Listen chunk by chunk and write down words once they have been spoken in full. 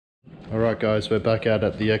Alright guys, we're back out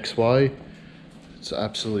at the XY. It's an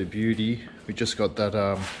absolute beauty. We just got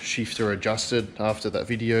that shifter adjusted after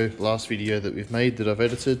that last video that we've made that I've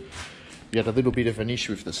edited. We had a little bit of an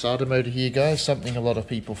issue with the starter motor here guys, something a lot of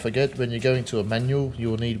people forget. When you're going to a manual,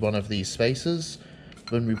 you'll need one of these spacers.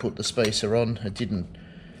 When we put the spacer on, it didn't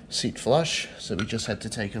sit flush, so we just had to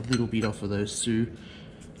take a little bit off of those two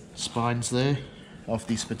spines there, off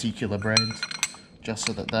this particular brand, just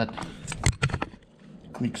so that that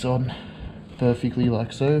clicks on perfectly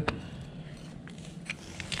like so.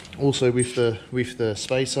 Also with the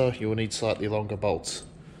spacer, you'll need slightly longer bolts.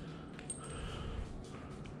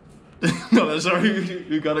 No, sorry,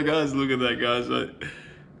 you got it guys, look at that guys.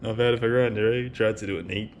 Not bad for grand, eh? Tried to do it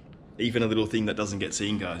neat. Even a little thing that doesn't get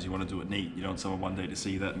seen guys, you want to do it neat. You don't want someone one day to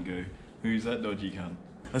see that and go, who's that dodgy cunt?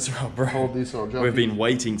 That's right bro. Hold this, I'll jump We've in. been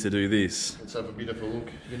waiting to do this. Let's have a bit of a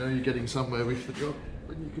look. You know you're getting somewhere with the job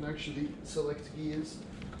when you can actually select gears.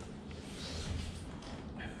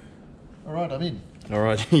 Alright, I'm in.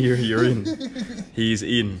 Alright, you're in. He's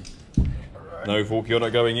in. Right. No, Fork, you're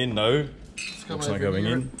not going in, no. Looks not going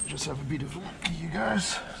in. Just have a bit of a look at you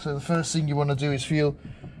guys. So the first thing you want to do is feel,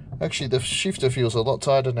 actually the shifter feels a lot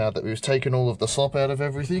tighter now that we've taken all of the slop out of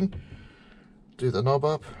everything. Do the knob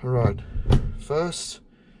up. Alright, first,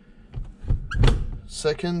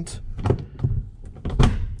 second,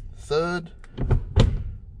 third,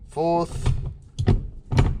 fourth,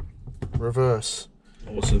 reverse.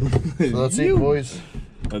 Awesome. So that's it boys.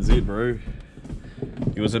 That's it bro.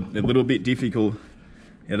 It was a little bit difficult.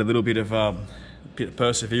 You had a little bit of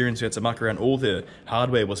perseverance. We had to muck around. All the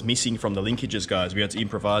hardware was missing from the linkages guys. We had to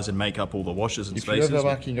improvise and make up all the washers and spaces. If you're ever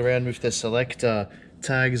mucking around with the selector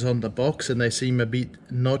tags on the box and they seem a bit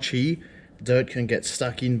notchy, dirt can get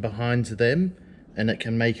stuck in behind them and it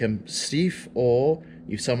can make them stiff. Or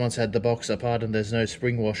if someone's had the box apart and there's no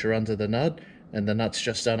spring washer under the nut and the nut's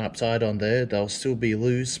just done up tight on there, they'll still be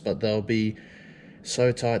loose, but they'll be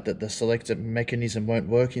so tight that the selector mechanism won't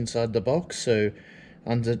work inside the box. So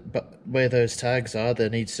but where those tags are, there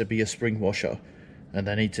needs to be a spring washer and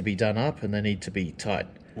they need to be done up and they need to be tight.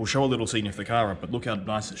 We'll show a little scene of the car up, but look how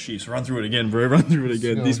nice it shifts. Run through it again, bro. Run through it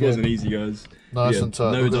again. This wasn't easy, guys. Nice and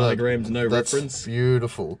tight. No diagrams, no That's reference.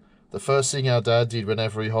 Beautiful. The first thing our dad did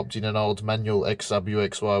whenever he hopped in an old manual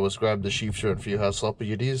XWXY was grab the shifter and feel how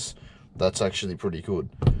sloppy it is. That's actually pretty good.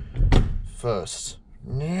 First,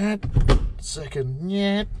 nyat. Second,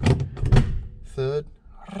 nyat. Third,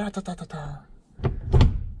 ratatatata.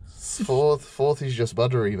 Fourth is just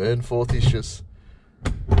buttery, man. Fourth is just...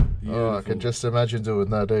 Beautiful. Oh, I can just imagine doing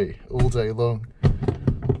that, eh? All day long.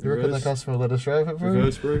 You reckon the customer will let us drive it, bro?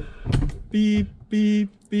 Reverse, bro. Beep, beep,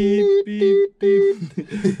 beep, beep, beep.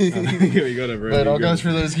 We got it, bro. Wait, I'll go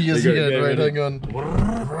through those gears again. Wait, hang on.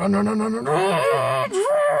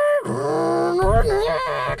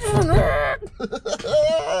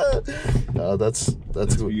 No, that's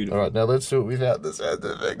good. Beautiful. Alright, now let's do it without the sound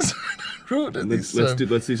effects.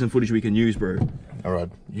 Let's do some footage we can use, bro. Alright,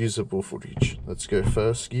 usable footage. Let's go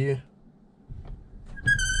first gear.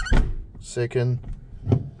 Second.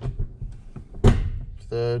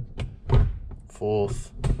 Third.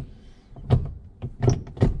 Fourth.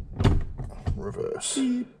 Reverse.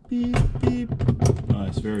 Beep, beep, beep.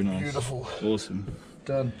 Nice, very nice. Beautiful. Awesome.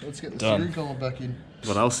 Done. Let's get the Done. steering column back in.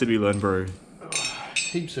 What else did we learn, bro?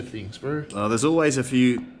 Heaps of things, bro. There's always a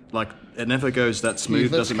few, like, it never goes that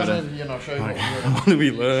smooth, doesn't matter. What did we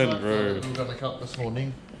learn, bro? We're going to cut this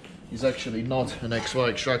morning is actually not an XY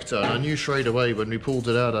extractor. And I knew straight away when we pulled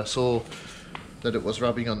it out, I saw that it was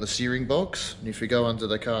rubbing on the steering box. And if you go under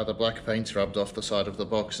the car, the black paint's rubbed off the side of the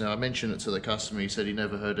box. Now, I mentioned it to the customer. He said he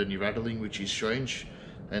never heard any rattling, which is strange.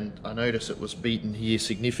 And I noticed it was beaten here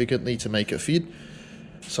significantly to make it fit.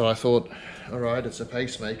 So I thought, alright, it's a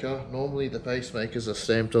pacemaker. Normally the pacemakers are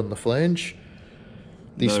stamped on the flange.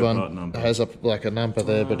 This one has like a number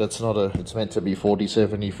there, but it's not it's meant to be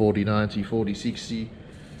 4070, 4090, 4060.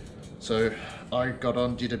 So I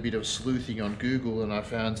did a bit of sleuthing on Google and I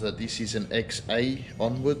found that this is an XA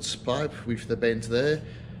onwards pipe with the bend there.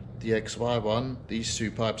 The XY one, these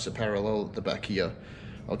two pipes are parallel at the back here.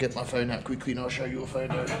 I'll get my phone out quickly and I'll show you a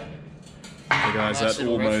photo. Hey guys, Nice that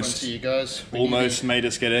almost made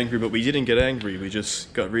us get angry, but we didn't get angry. We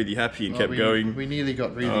just got really happy and kept going. We nearly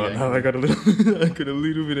got really angry. No, I got a little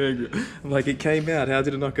bit angry. I'm like, it came out. How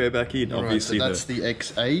did it not go back in? Right, obviously, so that's the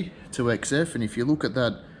XA to XF, and if you look at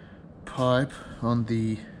that pipe on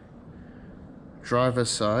the driver's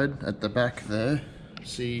side at the back there,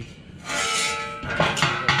 see,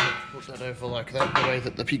 put that over like that, the way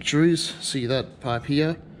that the picture is. See that pipe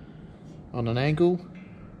here on an angle?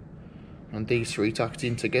 And these three tucked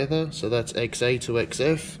in together, so that's XA to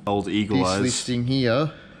XF. Old eagle eyes. This listing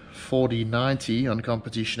here 4090 on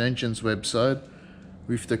Competition Engines website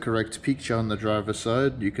with the correct picture on the driver's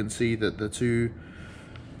side, you can see that the two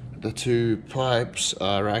pipes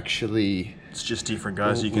are actually, it's just different,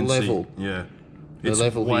 guys. You can level. see, yeah, They're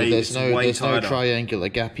level here. There's no triangular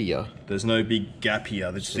gap here. There's no big gap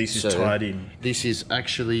here. This is tied in. This is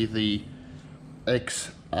actually the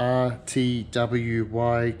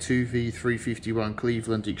XRTWY2V351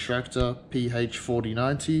 Cleveland Extractor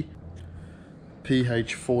PH4090.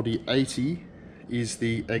 PH4080 is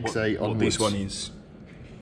the XA onwards. What this one is.